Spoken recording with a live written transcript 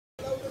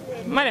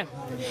Marème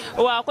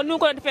waaw kon ni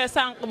ko defee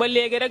sànq ba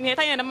léegi rek ne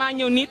tey damaa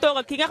ñëw nii toog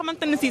ak ki nga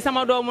xamante ne si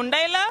sama doomu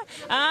ndey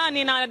la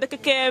nii naa la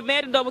dëkk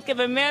Kébémer doomu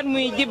Kébémer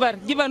muy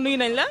Jibar nuyu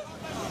nañ la.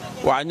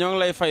 waaw ñoo ngi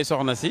lay fay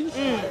soxna si.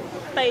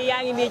 tey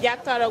yaa ngi nii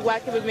jàkkaarloog waa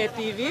Kébémer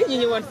TV ñu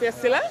ñëwoon fees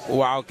si la.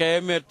 waaw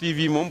Kébémer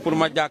TV moom pour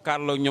ma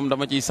jàkkaarloog ñoom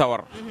dama ciy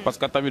sawar. parce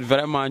que tamit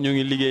vraiment ñoo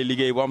ngi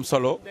liggéey bu am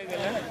solo.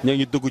 ñoo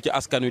ngi dugg ci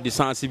askan wi di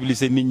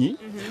sensibiliser nit ñi.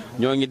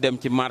 ñoo ngi dem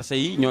ci marché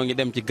yi ñoo ngi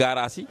dem ci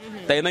garage yi.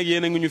 tey nag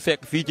yéen a ngi ñu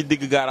fekk fii ci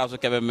digg garage su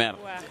Kébémer.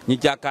 ñu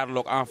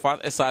jàkkaarloog en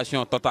face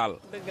station Total.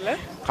 dëgg la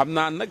xam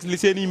naa nag li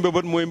seen i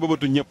mbëbët mooy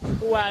mbëbëtu ñëpp.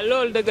 waaw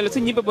loolu dëgg la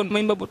suñu mbëbët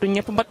mooy mbëbëtu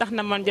ñëpp ba tax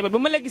na man Jabar ba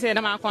ma la gisee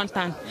damaa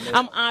kontaan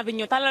am envie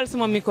ñu talal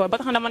sama micro ba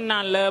tax na man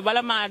naan la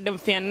bala maa dem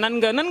fenn nan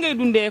ngay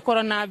dundee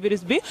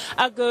coronavirus bi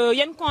ak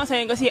yan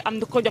conseil nga si am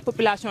di ko jox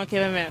population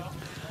Kébémer.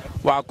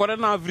 waaw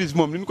coronavirus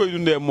moom li ñu koy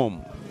dundee moom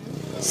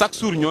chaque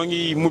jour ñoo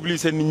ngi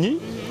mobiliser nit ñi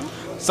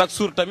chaque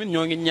jour tamit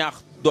ñoo ngi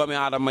ñaax doomi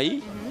aadama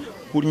yi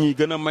pour ñi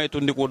gën a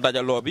maytandiku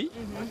dajaloo bi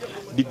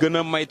di gën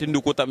a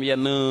maytandiku tam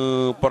yenn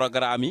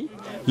programme yi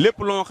lépp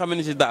loo xam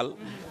ne si daal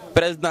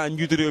président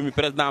njiitu réew mi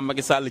président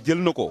Macky Sall jël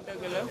na ko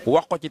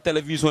wax ko ci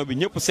télévision bi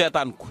ñëpp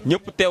seetaan ko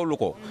ñëpp teewlu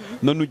ko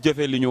nañu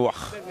jëfe li ñu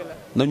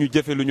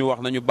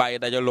wax nañu bàyyi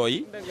dajaloo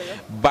yi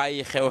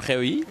bàyyi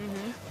xew-xew yi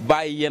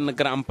bàyyi yenn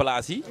grand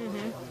place yi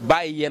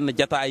bàyyi yenn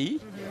jataay yi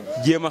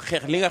jéem a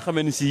xeex li nga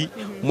xamante ni si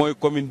mooy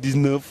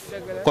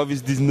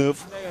Covid-19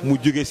 mu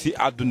jóge si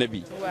àdduna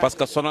bi parce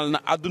que sonal na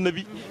àdduna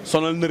bi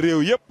sonal na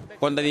réew yëpp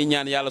kon dañuy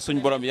ñaan yàlla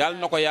suñu borom yàlla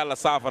na ko yàlla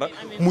saafara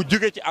mu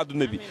jóge ci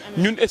àdduna bi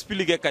ñun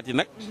expliqué kat yi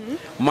nag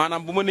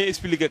maanaam bu ma nee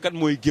expliqué kat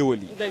mooy géwal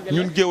yi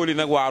ñun géwal yi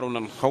nag waaru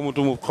nan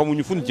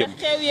xamuñu fu ñu jëm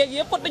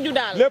yëpp a tëju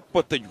daal lépp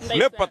a tëju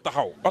lépp a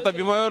taxaw oto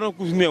bi ma yoroon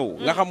ku néew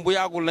nga xam bu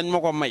yàggul lañ ma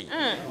ko may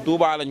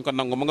Touba lañ ko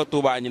nangu ma nga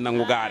Touba ñi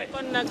nangu gaare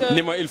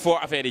ni ma il faut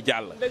affaire yi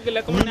jàll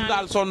ñun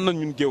daal sonn nañ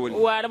ñun géwal yi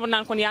waaw dama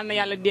naan kon yàlla na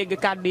yàlla dégg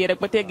kàddu yi rek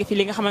ba tegg fi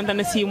li nga xamante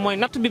ne si mooy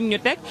natt bi mu ñu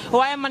teg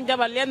waaye man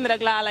Jabar leen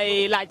rek laa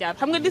lay laajaat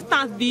xam nga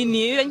distance bii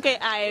nii dañ koy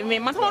aaye mais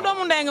man sama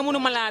doomu ndey nga mënu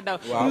ma laa daw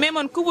mais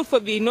man couvre-feu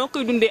bi noo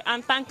koy dundee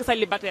en tant que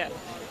célibataire.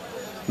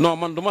 non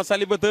man du ma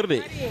célibataire de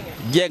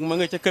jeeg ma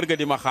nga ca kër ga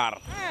di ma xaar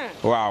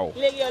waaw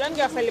léegi yow lan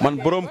nga wax célibataire man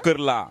borom kër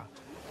laa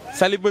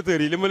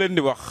célibataire yi li ma leen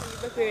di wax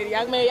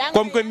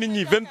comme que nit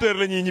ñi 20 heures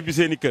la ñuy ñibbi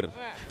seen i kër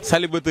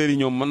célibataire yi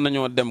ñoom mën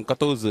nañoo dem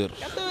 14 heures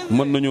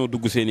mën nañoo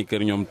dugg seen i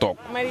kër ñoom toog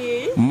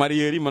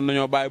mariés yi mën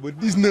nañoo bàyyi ba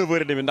 19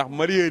 heures et demi ndax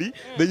mariés yi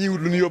dañuy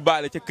wut lu ñu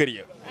yóbbaale ca kër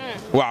ya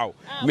waaw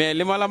mais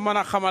li ma la mën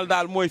a xamal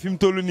daal mooy fi mu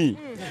toll nii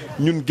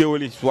ñun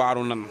géwal yi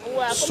waaru nan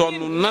sonn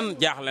nan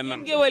jaaxle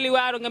nan géwal yi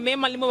waaru nga mais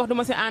man li ma wax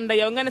duma si ànd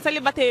yow nga ne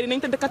célibataire yi nañ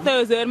tëdd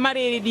 14 heures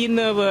mariés yi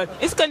 19 heures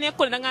est-ce que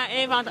nekkul da ngaa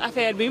inventé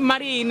affaire bi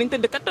mariés yi nañ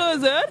tëdd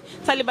 14 heures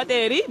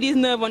célibataire yi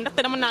 19 heures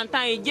ndaxte dama naan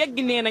temps yi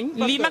jéggi nee nañ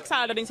lii mag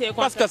Sall dañ see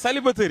parce que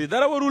célibataire yi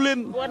dara warul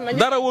leen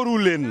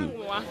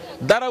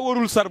dara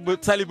warul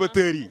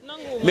célibataire yi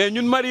mais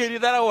ñun mariés yi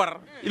dara war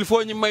il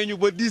faut ñu may ñu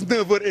ba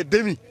 19 heures et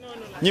demi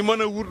ñi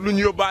mën a wut lu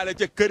ñu yóbbaale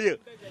ca kër ya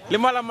li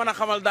ma la mën a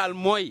xamal daal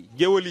mooy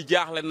géwal yi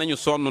jaaxle nañu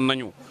sonn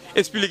nañu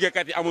expliqué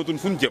kat yi amatuñ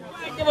fu ñu jëm.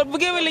 Jabar bu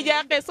géwal yi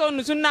jaaxlee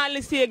sonn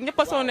journaliste yeeg ñëpp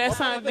a sonn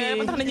instant bi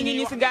ba tax na ñu ngi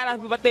ñii si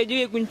garage bi ba tey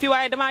jógee guñ fi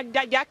waaye damaa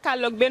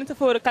jàkkaarloog benn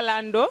chauffeur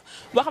kalandoo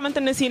boo xamante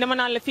ne si dama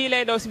naan la fii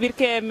lay daw si biir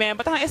Kébémer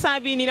ba tax na instant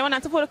bii nii dama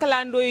naan chauffeur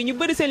kalandoo yi ñu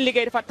bëri seen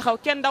liggéey dafa taxaw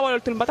kenn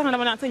dawalatul ba tax na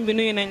dama naan sëñ bi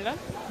nuyu nañ la.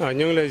 waaw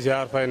ñu ngi lay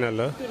ziar fay na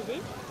la.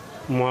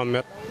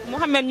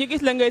 Mouhamed ñu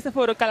gis la ngay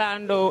chauffeur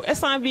kalandoo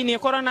instant bii nii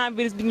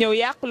coronavirus bi ñëw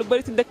yàq lu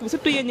bëri si dëkk bi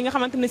surtout yéen ñi nga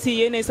xamante ne si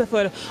yéenay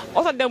chauffeur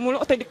oto demul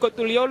oto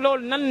dikkatul yow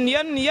loolu nan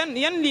yan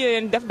li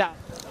leen def daal.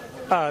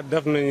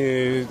 def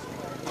nañu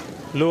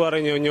lu war a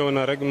ñëw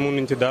na rek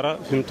mënuñ ci dara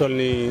fi mu toll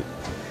nii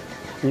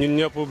ñun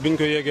ñëpp biñ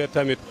ko yégee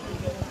tamit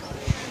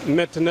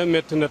métti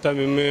na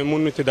tamit mais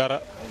mënuñ ci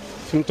dara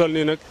fi mu toll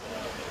nii nag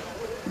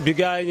bi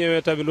gars yi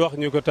ñëwee tamit wax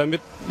ñu ko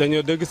tamit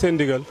dañoo dëgg seen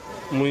ndigal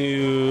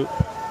muy.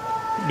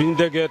 biñ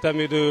déggee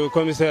tamit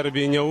commissaire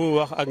bi ñëw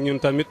wax ak ñun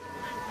tamit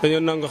dañoo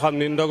nangu xam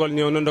ni ndogal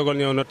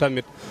ñëw na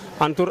tamit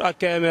entour ak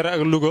Kébémer ak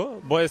Louga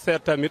booy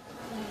seet tamit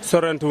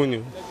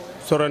sorantuwuñu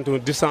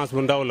distance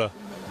bu ndaw la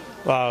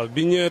waaw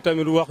bi ñëwee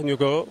tamit wax ñu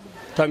ko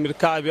tamit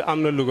cas bi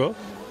am na Louga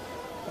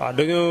waaw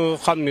dañoo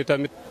xam ni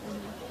tamit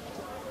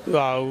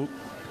waaw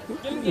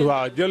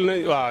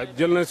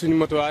jël na suñu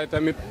matuwaay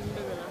tamit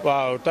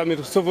waaw tamit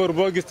chauffeur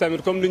boo gis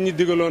tamit comme li ñu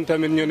digaloon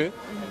tamit ñu ne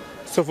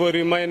chauffeur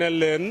yi may na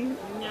leen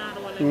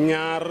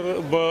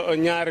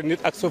ñaari nit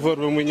ak chauffeur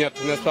bi muy ñett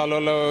n'est-ce pas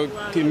loolu la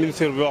kii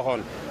ministre bi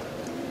waxoon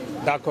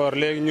d'accord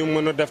léegi ñu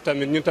mën a def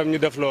tamit ñun tam ñu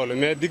def loolu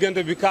mais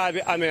diggante bi cas bi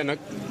amee nag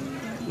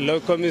le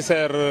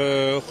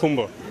commissaire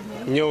Xumba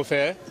ñëw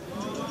fee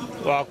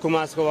waaw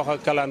commencé ko wax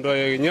ak kalandoo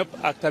yooyu ñëpp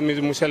ak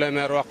tamit monsieur le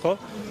maire wax ko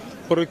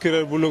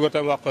procureur bu Louga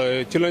tam wax ko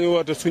ci la ñu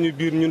woote suñu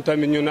biir ñun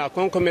tamit ñu ne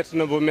comme que métti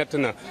na ba métti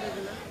na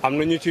am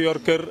na ñu ci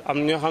yor kër am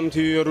na ñoo xam ci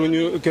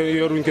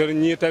yoruñ kër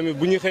ñii tamit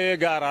bu ñu xëyee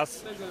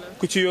garage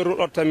ku ci yorul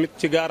ot tamit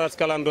ci garage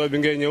kalandoo bi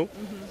ngay ñëw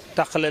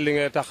taxale li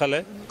ngay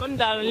taxale. kon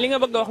daal li nga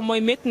bëgg a wax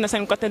mooy métti na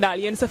seen côté daal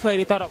yéen chauffeur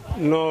yi torop.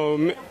 non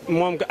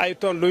moom ay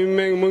tonnes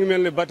mu ngi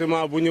mel ni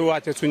bâtiment bu ñu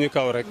wàcce suñu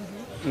kaw rek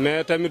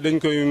mais tamit dañ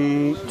koy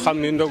xam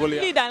ni ndogal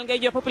ya lii daal ngay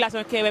jox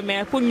population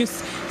Kébémer pour ñu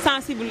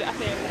sensibiliser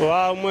affaire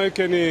waaw mooy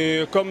que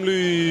ni comme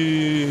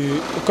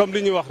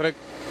li ñu wax rek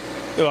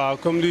waaw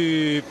comme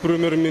li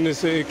premier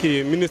ministre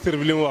ministre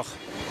bi li mu wax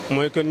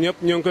mooy que ñëpp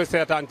ñoo ngi koy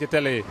seetaan ci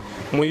télé yi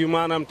muy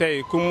maanaam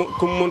tey ku mu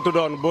mënta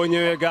doon boo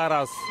ñëwee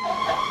garage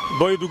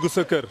booy dugg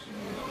sa kër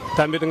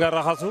tamit nga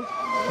raxasu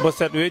ba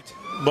set wécc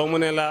boo mu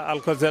ne la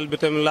alcogel bi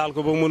tamit laal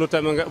ko ba mënu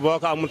tamit nga boo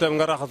ko amul tamit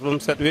nga raxas ba mu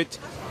set wécc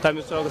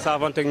tamit soog a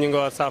saafanteeg ñi nga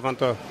war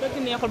saafantoo.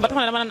 dëgg neexul ba tax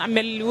na dama naan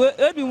amel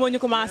heure bi moo ñu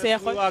commencé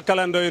xool. waa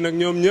kalandoo yi nag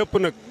ñoom ñëpp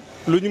nag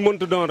lu ñu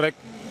mënta doon rek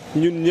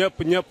ñun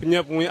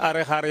ñëpp muy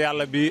are xaar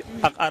yàlla bi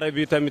ak are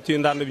bi tamit ci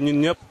ndànd bi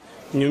ñun ñëpp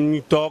ñu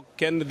ngi toog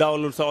kenn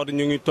dawalul sa oto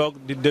ñu ngi toog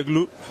di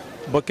déglu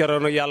ba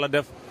keroog nag yàlla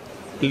def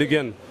li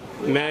gën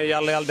mais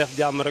yàlla def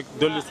jàmm rek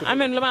dolli su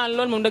amee lu ma naan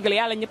loolu moom dëgg la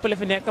yàlla ñëpp la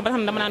fi nekk ba tax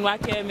na dama naan waa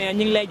Kébémer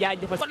ñu ngi lay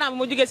jaajëfal kon naa bu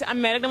ma jógee si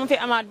amee rek dama fi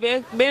amaat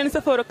beneen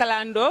safooru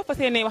kalandoo fas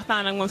yéene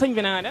waxtaan ak moom sëñ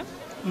bi na nga def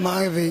maa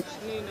ngi fi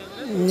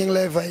ñu ngi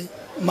lay fay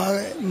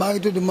maa ngi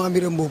tudd Mame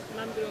Birame Mboup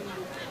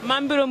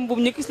Mame Birame Mboup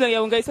ñu gis la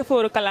yow ngay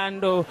safooru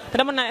kalandoo te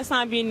dama naan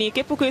instant bii nii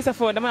képp kuy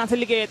safoor dama naan sa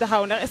liggéey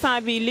taxaw ndax instant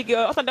bii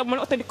liggéey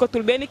oto di ko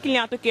tul benn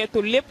client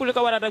tukkeetul lépp lu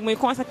ko waral rek muy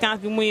conséquence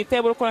bi muy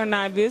feebaru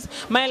coronavirus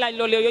may laaj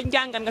loolu yow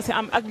njàngat nga si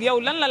am ak yow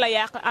lan la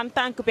yàq en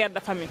tant que père de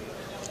famille.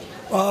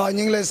 waaw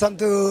ñu ngi lay sant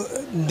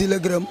di la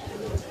gërëm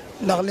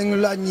ndax li ñu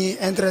laaj ñi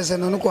intéressé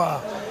nañu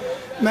quoi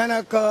mais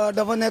nag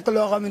dafa nekk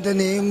loo xamante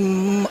ni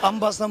am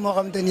mbas na moo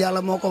xamante ni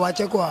yàlla moo ko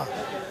wàcce quoi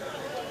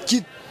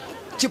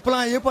ci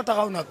plan yëpp a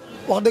taxaw nag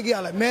wax dëgg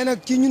yàlla mais nag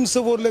ci ñun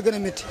sëfoor la gën a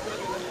métti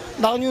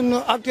ndax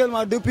ñun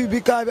actuellement depuis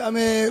bi cas bi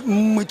amee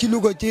ci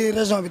Louga ci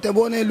région bi te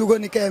boo nee Louga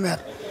ni Kébémer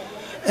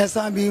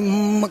instant bi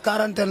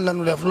quarantaine la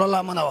ñu def loolu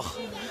laa mën a wax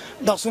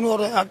ndax suñu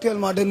oto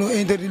actuellement dañoo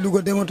interdit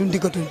Louga dematuñ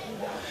dikkatuñ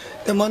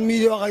te man mii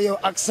di wax ak yow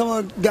ak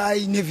sama gars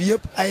yi ne fi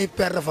yëpp ay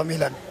père de famille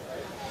lan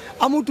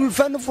amatul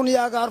fenn fu ñu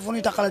yaakaar fu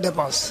ñu taxale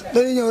dépense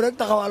dañuy ñëw rek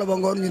taxawaala ba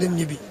ngoon ñu dem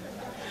ñibbi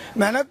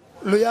mais nag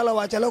lu yàlla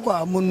wàcce la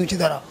quoi mën nu ci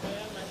dara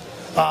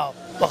waaw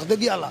wax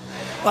dëgg yàlla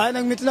waaye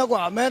nag métti na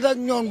quoi mais nag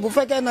ñoom bu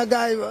fekkee na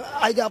gars yi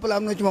ay jàppale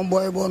am na ci moom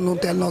booy boo nu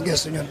teel noo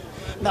gëstu ñun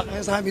ndax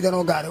instant bi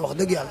danoo gaare wax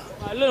dëgg yàlla.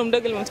 waaw loolu moom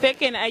dëgg la moom su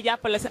fekkee ne ay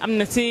jàppale si am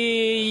na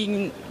si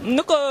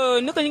nu ko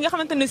ñi nga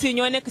xamante ne si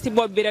ñoo nekk si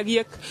bopp bi rek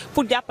yëg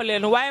pour jàppale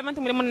leen waaye man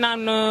tamit mën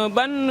naan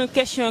ban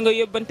question nga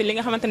yóbbante li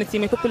nga xamante ne si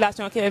mooy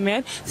population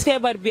Kébémer si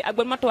feebar bi ak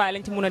ban matuwaay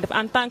lañ ci mën a def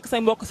en tant que say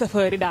mbokk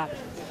chauffeur yi daal.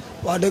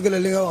 waaw dëgg la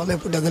li nga wax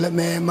lépp dëgg la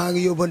mais maa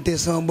ngi yóbbante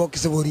sama mbokki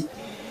chauffeur yi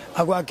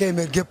ak waa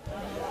Kébémer gépp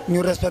ñu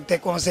respecté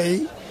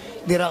conseils yi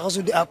di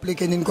raxasu di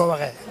appliqué ni ñu ko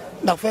waxee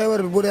ndax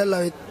feebar bi bu dee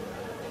lawit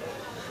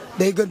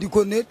day gën di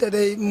continuer te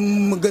day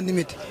gën di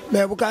métti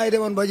mais bu kaa yi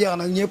demoon ba jeex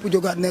nag ñëpp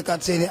jógaat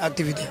nekkaat seen i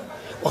activité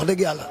wax dëgg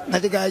yàlla na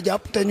ci gaa yi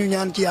jàpp te ñu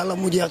ñaan ci yàlla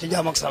mu jeex ci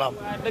jàmm ak salaam.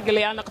 waaw dëgg la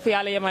yàlla na ko fi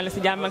yàlla yemale si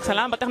jàmm ak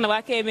salaam ba tax na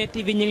waa Kébémer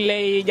TV ñu ngi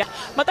lay jax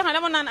ba tax na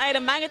dama naan ay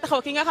dem maa ngi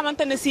taxaw ki nga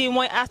xamante ne si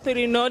mooy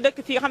Astorino dëkk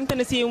fii nga xamante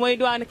ne si mooy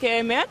diwaanu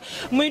Kébémer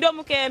muy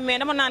doomu Kébémer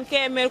dama naan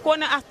Kébémer koo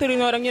ne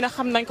Astorino rek ñu ne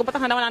xam nañ ko ba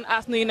tax na dama naan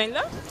As nuyu nañ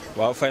la.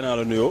 waaw fay naa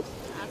la nuyoo.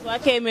 waa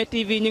Kébémer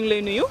TV ñu ngi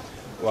lay nuyu.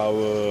 waaw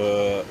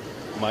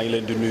maa ngi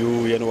leen di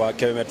nuyu yéen waa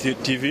Kébémer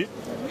TV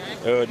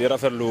di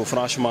rafetlu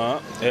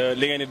franchement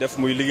li ngeen di def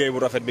muy liggéey bu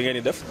rafet bi ngeen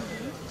di def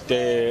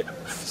te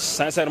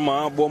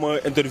sincèrement boo ma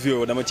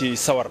interviewé dama ci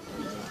sawar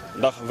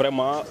ndax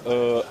vraiment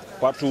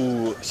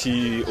partout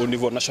si au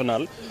niveau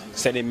national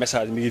seen i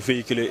message mi ngi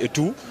véhiculé et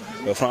tout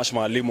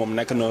franchement lii moom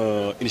nekk na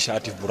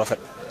initiative bu rafet.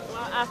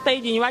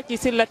 tey jii ñu wàcc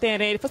sur le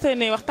terrain fas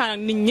yéene waxtaan ak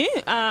nit ñi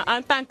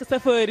en tant que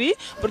chauffeur yi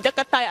pour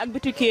jakartaay ak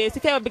butikier si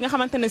feebar bi nga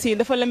xamante ne si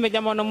dafa lëmbe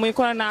jamono muy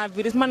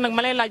coronavirus man nag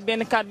ma lay laaj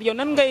benn kàddu yow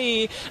lan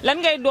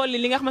ngay dolli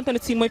li nga xamante ne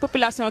si mooy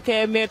population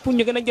Kébémer pour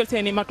ñu gën a jël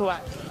seen i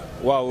matuwaay.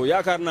 waaw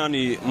yaakaar naa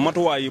ni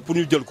matuwaay yi pour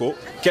ñu jël ko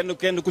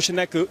kenn ku ci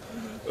nekk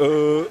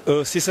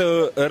si sa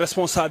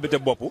responsabilité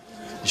bopp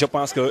je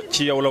pense que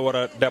ci yow la war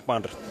a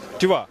dépendre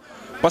tu vois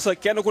parce que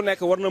kenn ku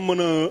nekk war na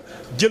mën a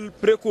jël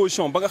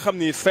précaution ba nga xam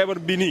ni feebar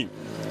bi nii.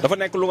 dafa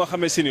nekk lu nga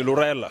xamee si ni lu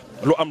réel la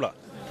lu am la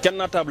kenn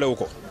naa tablé wu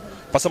ko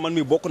parce que man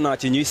mi bokk naa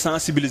ci ñuy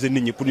sensibiliser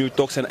nit ñi pour ñuy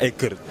toog seen ay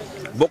kër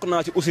bokk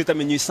naa ci aussi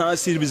tamit ñuy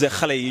sensibiliser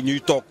xale yi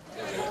ñuy toog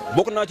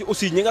bokk naa ci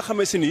aussi ñi nga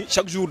xamee si ni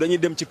chaque jour dañuy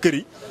dem ci kër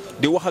yi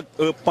di wax ak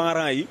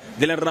parents yi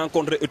di leen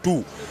rencontrer et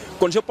tout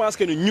kon je pense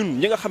que ni ñun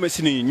ñi nga xamee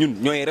si ni ñun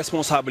ñooy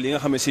responsable yi nga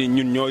xamee si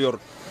ñun ñoo yor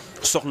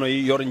soxna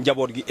yi yor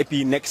njaboot gi et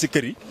puis nekk si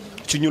kër yi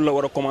ci ñun la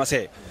war a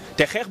commencer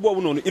te xeex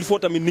boobu noonu il faut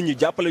tamit nit ñi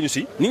jàppale ñu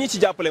si nit ñi ci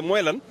jàppale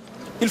mooy lan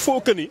il faut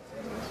que ni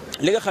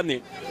li nga xam ne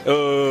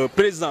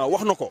président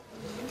wax na ko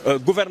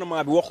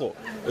gouvernement bi wax ko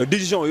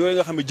décision yooyu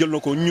nga xam ne jël na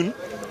ko ñun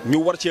ñu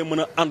war cee mën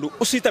a ànd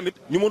aussi tamit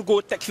ñu mën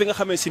koo teg fi nga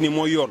xamee si ni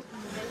mooy yoon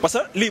parce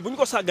que lii bu ñu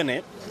ko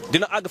sàgganee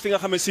dina àgg fi nga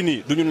xamee si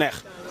ni du ñu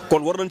neex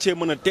kon war nañ cee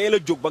mën a teel a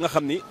jóg ba nga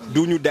xam ni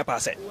du ñu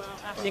dépassé.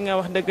 li nga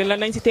wax dëgg la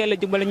nañ si teel a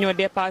jóg bala ñoo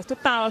dépassé tout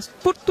temps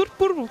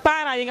pour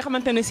parents yi nga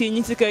xamante ne si ñi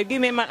ngi si kër gi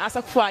mais man à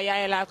chaque fois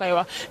yaay laa koy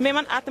wax mais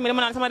man tamit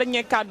dama naan sama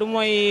dernier kàddu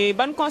mooy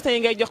ban conseil yi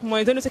ngay jox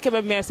mooy jeune si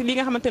Kébémer si li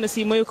nga xamante ne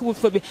si mooy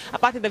couvre-feu bi à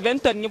partir de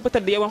 20 heures ñëpp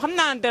tëdd yow moom xam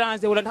naa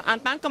déranger wu la ndax en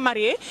tant que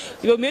marié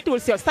yow méttiwul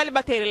si yow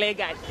célibataire lay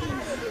gaañ.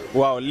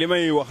 waaw li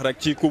may wax rek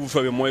ci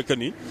couvre-feu bi mooy que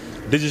ni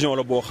décision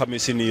la boo xam ne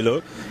si nii la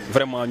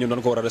vraiment ñun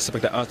dañ ko war a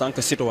respecter en tant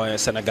que citoyen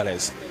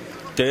sénégalaise.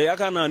 te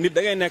yaakaar naa nit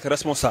da ngay nekk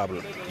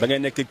responsable da ngay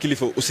nekk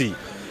kilifa aussi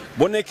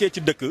boo nekkee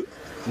ci dëkk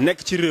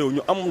nekk ci réew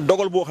ñu am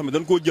dogal boo xam ne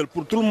dañ koo jël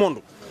pour tout le monde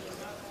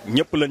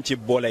ñëpp lañ ci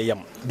boole yem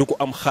du ko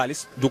am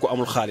xaalis du ko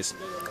amul xaalis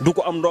du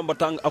ko am ndomba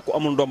tàng ak ku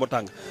amul ndomba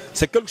tàng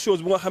c'est quelque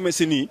chose bu nga xamee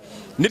si nii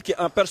nit ki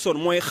en personne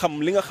mooy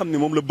xam li nga xam ne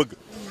moom la bëgg.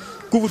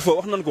 couvre-feu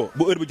wax nañ ko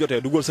bu heure bi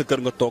jotee dugal sa kër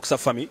nga toog sa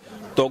famille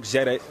toog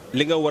gérer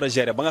li nga war a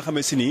gérer ba nga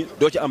xamee si nii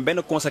doo ci am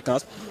benn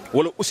conséquence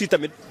wala aussi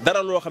tamit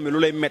dara loo xam ne lu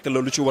lay metti la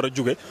lu ci war a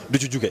jóge du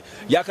ci jóge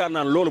yaakaar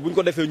naan loolu bu ñu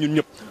ko defee ñun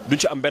ñëpp duñ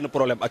ci am benn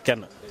problème ak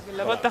kenn.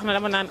 la ba tax na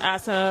dama naan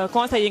sa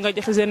conseil yi nga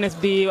joxe jeunesse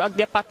bi ak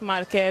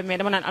département Kébémer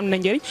dama naan am na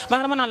njëriñ ba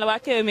dama naan la waa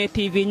Kébémer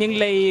TV ñu ngi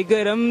lay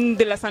gërëm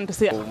di la sant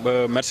si.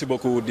 merci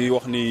beaucoup di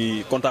wax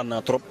ni kontaan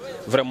naa trop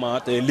vraiment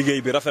te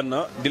liggéey bi rafet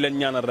na di leen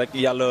ñaanal rek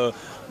yàlla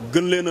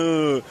gën leen a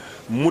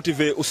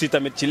motiver aussi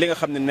tamit ci li nga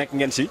xam ne nekk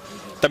ngeen si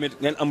tamit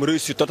ngeen am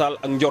réussite totale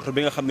ak njort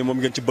bi nga xam ne moom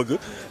ngeen ci bëgg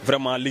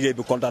vraiment liggéey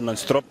bi kontaan nañ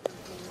si trop.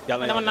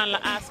 dama naan la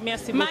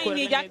merci beaucoup maa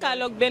ngi nii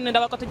jàkkaarloog benn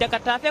dawalkatu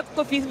Jakarta fekk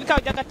ko fii bi kaw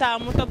Jakarta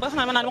mu toog ba xam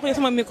ne ma naan wax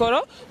sama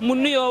micro mu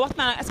nuyoo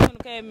waxtaan ak askanu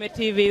Kébémer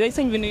TV dañ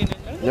sëñ bi nuyu nañ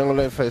la. ñoo ngi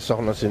lay fay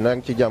soxna si naa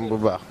ngi ci jàmm bu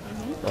baax.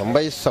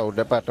 Mbaye Sow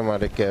département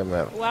de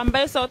Kébémer. waaw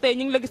Mbaye Sow tey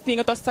ñu ngi la gis nii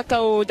nga toog sa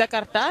kaw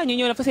Jakarta ñu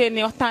ñëw na fas yéene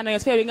waxtaan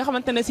ak yow yi nga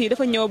xamante ne si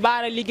dafa ñëw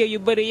baara liggéey yu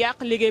bëri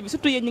yàq liggéey bi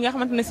surtout yéen ñi nga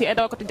xamante ne si ay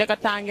dawalkatu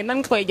Jakarta ngi nan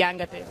nga koy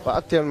jàngatee. waaw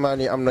actuellement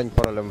nii am nañ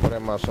problème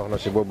vraiment soxna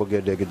si boo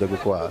bëggee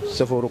dégg-dëgg quoi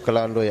sëfooru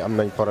kalandoo yi am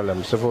nañ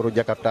problème sëfooru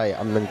Jakarta yi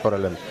am nañ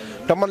problème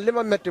te man li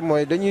ma métti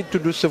mooy dañuy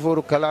tudd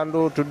sëfooru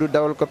kalandoo tudd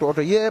dawalkatu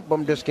oto yëpp ba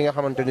mu des ki nga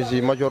xamante ne si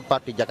majeure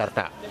partie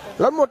Jakarta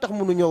lan moo tax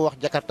mënuñoo wax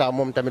Jakarta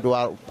moom tamit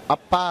waa à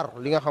part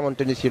li nga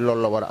xamante ni si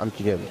loolu la war a am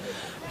ci ñoom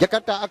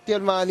Jakarta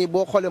actuellement nii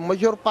boo xoolee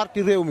majeure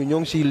partie réew mi ñoo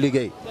ngi siy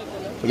liggéey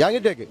yaa ngi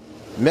dégg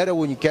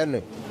merewuñ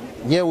kenn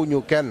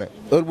ñeewuñu kenn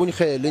heure bu ñu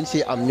xëyee liñ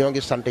siy am ñoo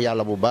ngi sant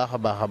yàlla bu baax a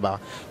baax a baax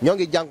ñoo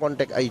ngi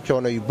jànkoonteeg ay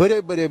coono yu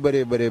bëree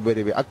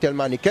bëri bi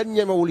actuellement ni kenn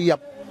ñemewul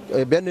yàpp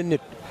benn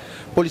nit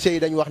policiers yi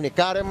dañu wax ni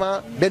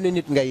carrément benn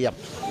nit ngay yàpp.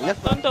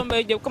 tonton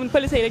Mbaye Diop comme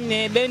policiers yi dañu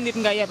ne benn nit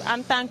ngay yàpp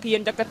en tant que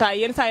yéen Jakarta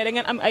yéen saa yi da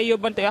ngeen am ay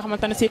yóbbante yoo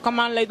xamante ne si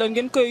comment lay doon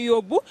ngeen koy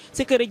yóbbu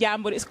si këri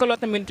jàmbur est-ce que loolu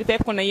tamit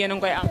fekk na yéen a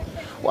ngi koy am.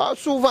 waaw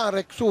souvent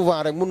rek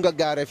mun nga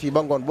gaare fii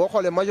ba ngoon boo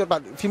xoolee majeure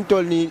part fi mu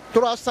toll nii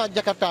 300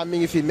 Jakarta mi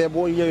ngi fi mais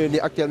boo ñëwee nii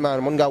actuellement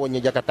mën ngaa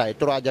wàññi Jakarta yi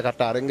 3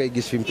 Jakarta rek ngay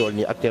gis fi mu toll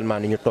nii actuellement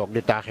ni ñu toog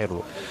di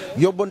taaxirlu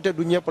yóbbante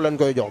du ñëpp lañ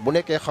koy jox bu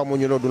nekkee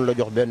xamuñu la duñ la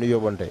jox benn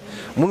yóbbante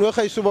mun nga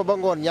xëy suba ba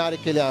ngoon ñaari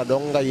client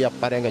donc nga yàpp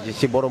pare nga ci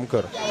si borom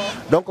kër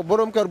donc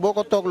borom kër boo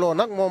ko toogloo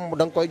nag moom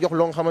da nga koy jox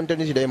loo nga xamante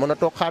ni si day mën a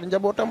toog xaar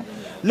njabootam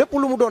lépp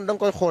lu mu doon da nga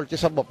koy xool ci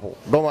sa bopp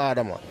doomu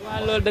aadama.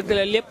 waaw loolu dëgg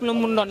la lépp lu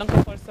mu doon da nga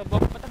koy xool sa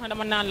bopp ba tax na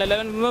dama naan la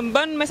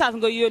ban message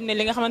nga yónnee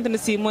li nga xamante ne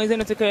si mooy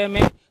jeunesse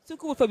Kébémer su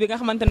couvre-feu bi nga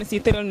xamante ne si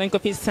tëral nañ ko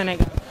fii si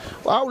Sénégal.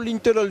 waaw liñ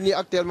tëral nii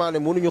actuellement ne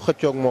mënuñu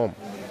xëccoog moom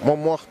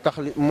moo tax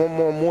moom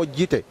moo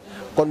jiite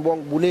kon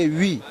bu nee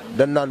oui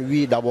dañ naan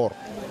oui d'abord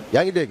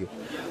yaa ngi dégg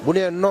bu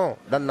nee non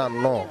dañ naan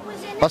non.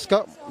 parce que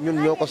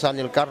ñun ñoo ko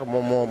sànnil carte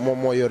moom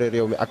moo yore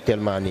réew mi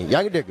actuellement nii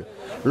yaa ngi dégg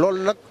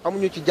loolu nag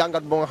amuñu ci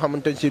jàngat boo nga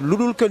xamante ni si lu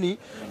dul que ni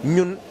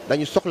ñun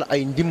dañu soxla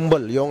ay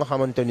ndimbal yoo nga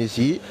xamante ni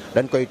si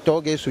dañ koy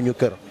toogee suñu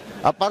kër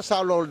à part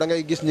ça loolu da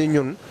ngay gis ni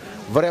ñun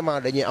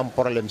vraiment dañuy am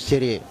problème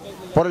sérieux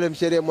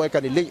mooy que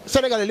ni li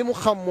Sénégalais li mu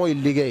xam mooy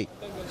liggéey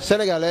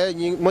Sénégalais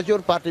ñi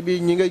majeure partie bi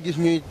ñi ngay gis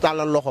ñuy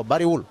tàllal loxo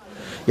bariwul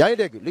yaa ngi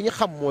dégg li ñu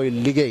xam mooy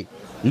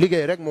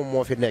liggéey rek moom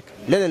moo fi nekk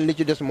leneen li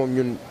ci des moom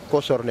ñun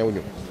concerné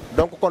wuñu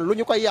donc kon lu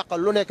ñu koy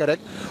yàqal lu nekk rek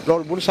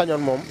loolu bu ñu sañoon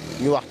moom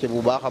ñu wax ci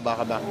bu baax a baax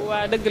a baax.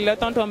 waaw dëgg la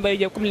tonton Mbaye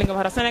Diop comme li nga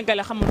wax rek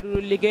Sénégalais xamul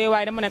du liggéey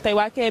waaye dama ne tey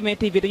waa Kébémer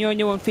TV dañoo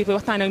ñëwoon fii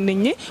waxtaan ak nit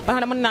ñi ba xam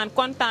dama naan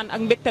kontaan ak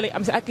mbégte lañ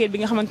am si accueil bi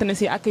nga xamante ne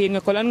si accueil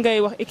nga ko lan ngay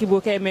wax équipe bu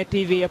Kébémer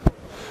TV yëpp.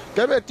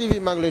 Kébémer TV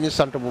maa ngi leen di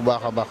sant bu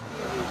baax a baax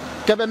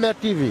Kébémer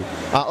TV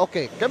ok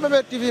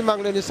Kébémer TV maa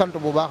ngi leen di sant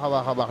bu baax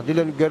a baax di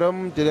leen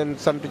gërëm di leen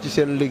sant ci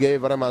seen liggéey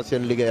vraiment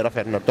seen liggéey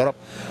rafet na trop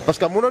parce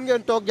que mënoon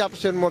ngeen toog jàpp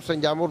seen mot sa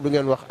njàmbur du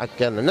ngeen wax ak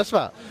kenn n'est-ce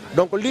pas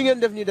donc li ngeen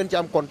def nii dañ ci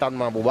am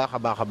contentement bu baax a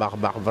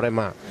baax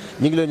vraiment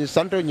ñu ngi leen di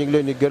sant ñu ngi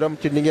leen di gërëm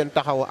ci ni ngeen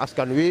taxaw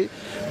askan wi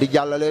di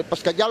jàllale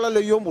parce que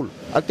jàllale yombul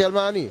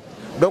actuellement nii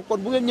donc kon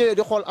bu ngeen ñëwee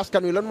di xool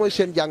askan wi lan mooy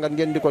seen jàngat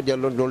ngeen di ko jël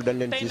loolu dañ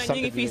leen ci sant. tey nag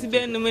ñu ngi fii si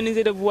benn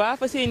menuisier de bois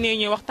fas yéenee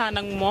ñu waxtaan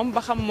ak moom ba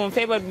xam moom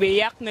feebar bi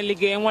yàq na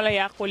liggéeyam wala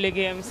yàqu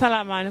liggéeyam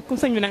salaamaaleykum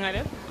sëñ bi na nga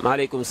def.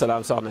 maaleykum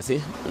salaam soxna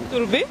si.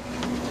 tur bi.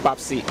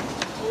 Pape Si.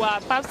 waaw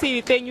Pape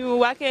Sidi tey ñu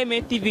waa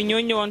Kébémer TV ñoo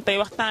ñëwoon tey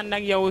waxtaan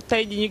ak yow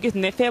tey ji ñu gis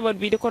ne feebar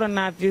bi di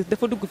coronavirus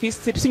dafa dugg fii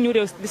suñu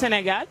réew di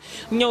Sénégal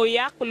ñëw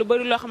yàq lu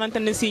bari loo xamante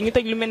ne si ñu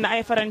tëj lu mel ne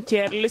ay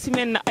frontière lu si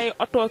mel ne ay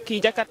oto kii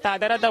Jakarta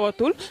dara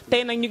dawatul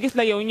tey nag ñu gis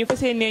la yow ñu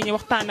fas yéenee ñu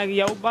waxtaan ak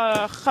yow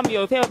ba xam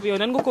yow feebar bi yow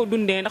nan nga ko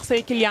dundee ndax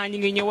say client ñi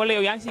ngi ñëw wala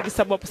yow yaa ngi si gis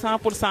sa bopp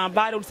 100%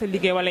 baarewul sa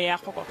liggéey wala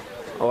yàq ko.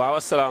 waaw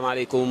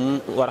asalaamaaleykum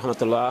wa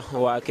rahmatullah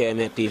waa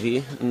Kébémer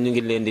TV ñu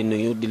ngi leen di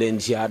nuyu di leen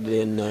ziar di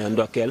leen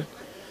ndokkeel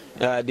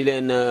di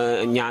leen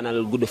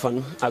ñaanal gudd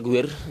fan ak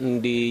wér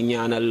di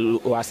ñaanal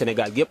waa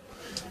Sénégal yëpp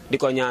di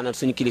ko ñaanal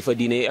suñu kilifa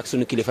diine yi ak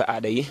suñu kilifa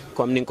aada yi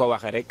comme ni nga ko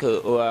waxee rek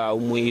waaw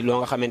muy loo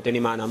nga xamante ni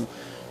maanaam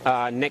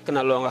nekk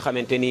na loo nga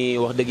xamante ni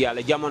wax dëgg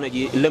yàlla jamono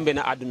ji lëmbe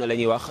na àdduna la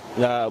ñuy wax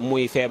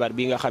muy feebar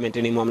bi nga xamante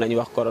ni moom la ñuy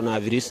wax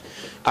coronavirus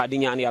di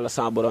ñaan yàlla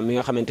sama borom mi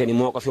nga xamante ni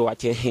moo ko fi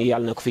wàcce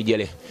yàlla na ko fi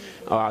jëlee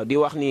waaw di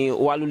wax ni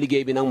wàllu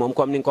liggéey bi nag moom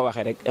comme ni nga ko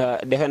waxee rek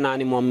defe naa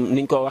ni moom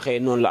ni ñu ko waxee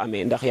noonu la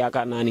amee ndax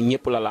yaakaar naa ni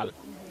ñëpp la laal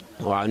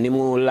waaw ni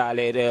mu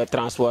laalee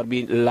transport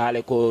bi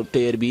laale ko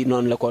tailleur bi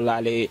noonu la ko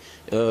laalee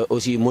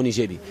aussi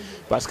menuisier bi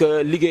parce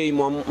que liggéey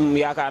moom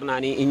yaakaar naa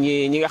ni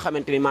ñi nga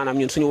xamante ni maanaam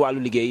ñun suñu wàllu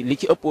liggéey li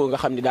ci ëpp nga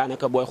xam ni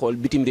daanaka booy xool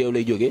bitim réew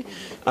lay jógee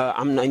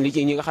am na li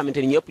ci ñi nga xamante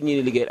ni ñëpp ñi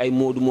ni liggéey ay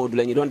moodu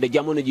la ñu doon de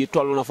jamono ji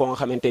toll na foo nga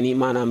xamante ni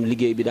maanaam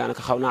liggéey bi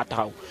daanaka xaw naa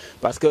taxaw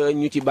parce que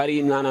ñu ci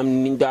bari maanaam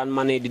niñ daan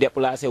mën di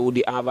déplacé wu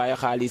di envoyé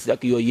xaalis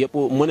ak yooyu yëpp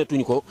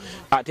mënatuñu ko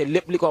te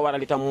lépp li ko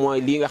waral itam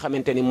mooy lii nga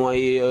xamante ni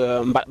mooy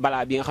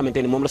balaa bi nga xamante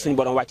ni moom la suñu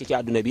borom wàcc ci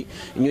àdduna bi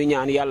ñuy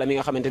ñaan yàlla mi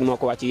nga xamante ni moo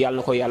ko wàcc yàlla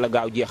na ko yàlla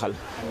gaaw jeexal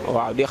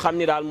waaw di xam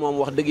ni daal moom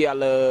wax dëgg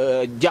yàlla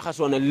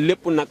jaxasoo na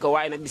lépp nag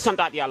waaye nag di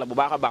santaat yàlla bu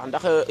baax a baax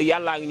ndax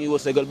yàllaa ngi ñuy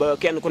wërsëgal ba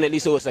kenn ku ne lii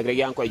sa wërsëg rek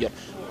yaa ngi koy jot.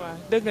 waaw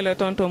dëgg la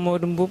tonton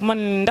Modou Mboup man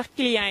ndax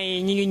clients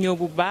yi ñi ngi ñëw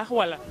bu baax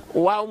wala.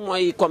 waaw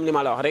mooy comme li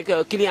ma la wax rek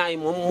clients yi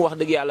moom wax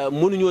dëgg yàlla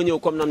mënuñoo ñëw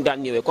comme nam daan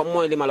ñëwee comme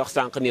mooy li ma la wax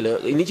sànq ni la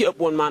li ci ëpp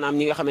woon maanaam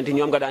ñi nga xamante ni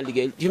ñoom nga daan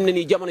liggéey fi mu ne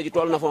nii jamono ji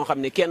toll na foo xam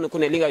ne kenn ku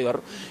ne li nga yor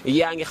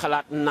yaa ngi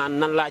xalaat naan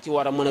nan laa ci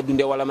war a mën a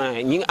dunde wala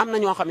ñi am na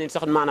ñoo xam ne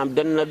sax maanaam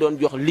dañ la doon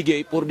jox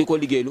liggéey pour di ko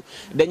liggéeylu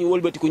dañu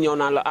wëlbatiku ñëw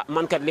naan la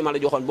man kat li ma la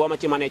joxoon boo ma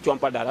ci mënee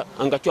compal dara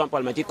nga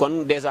compal ma ci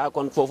kon dèjà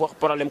kon foofu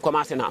problème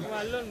commencé na am.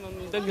 waaw loolu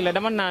moom dëgg la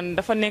dama naan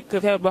dafa nekk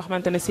feebar boo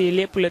xamante ne si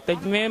lépp la tëj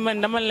mais man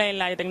dama lay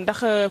laaj rek ndax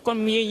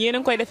comme yéen a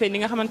ngi koy defee ni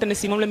nga xamante ne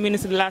si moom la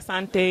ministre de la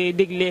santé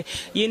déglee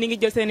yéen a ngi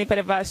jël seen i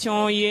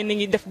prévention yéen a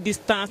ngi def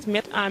distance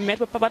mètre en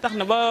mètre ba tax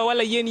na ba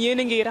wala yéen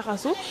a ngi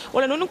raxasu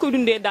wala noonu koy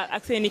dundee daal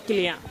ak seen i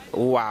client.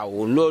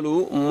 waaw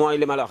loolu mooy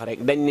li ma la wax rek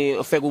dañ ni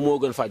fegu moo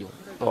gën faju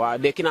waaw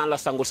de ki naan la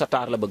sangul sa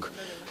taar la bëgg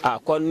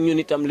kon ñun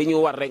itam li ñu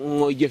war rek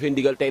mooy jëfe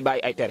ndigal tey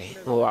bàyyi ay tere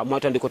waaw mooy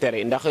tan di ko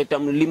tere ndax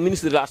itam li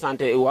ministre de la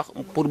santé wax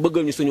pour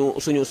bëggal ñu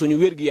suñu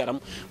wér-gi-yaram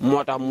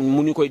moo tax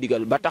mu ñu koy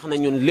digal ba tax na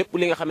ñun lépp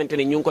li nga xamante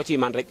ni ñu ngi ko ciy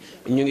man rek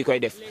ñu ngi koy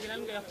def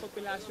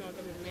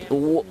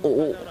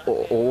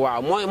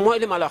waaw mooy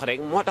li ma la wax rek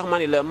moo tax ma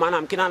ni la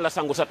maanaam ki naan la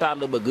sangu sa taar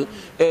la bëgg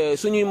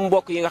suñu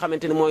mbokk yi nga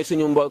xamante ni mooy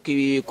suñu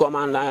mbokki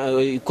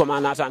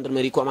commandant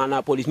gendarmerie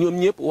commandant police ñoom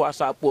ñëpp waa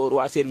sapeur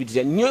waa service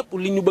d'hygiène ñëpp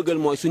li ñu bëggal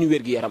mooy suñu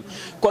wér-gi-yaram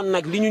kon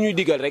nag li ñu ñuy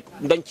digal rek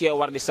dañ cee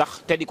war di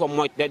sax te di ko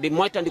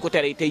moytandi ko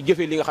tere tey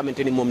jëfee li nga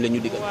xamante ni moom la ñu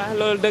digal. waaw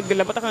loolu dëgg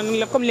la ba tax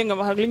na comme li nga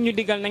wax rek li ñu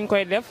digal nañ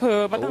koy def.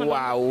 ba tax na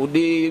waaw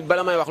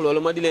bala may wax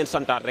loolu ma di leen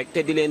santaat rek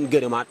te di leen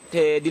gërëmaat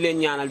te di leen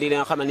ñaanal di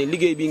leen xamal ne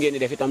liggéey bii ngeen di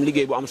def itam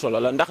liggéey bu am solo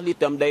la ndax li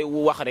itam day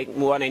wax rek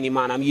mu wane ni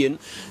maanaam yéen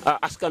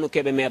askanu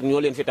Kébémer ñoo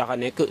leen fi tax a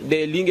nekk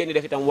de lii ngeen di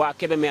def itam waa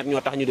Kébémer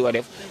ñoo tax ñu di ko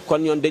def kon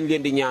ñoon dañ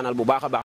leen di ñaanal bu baax a baax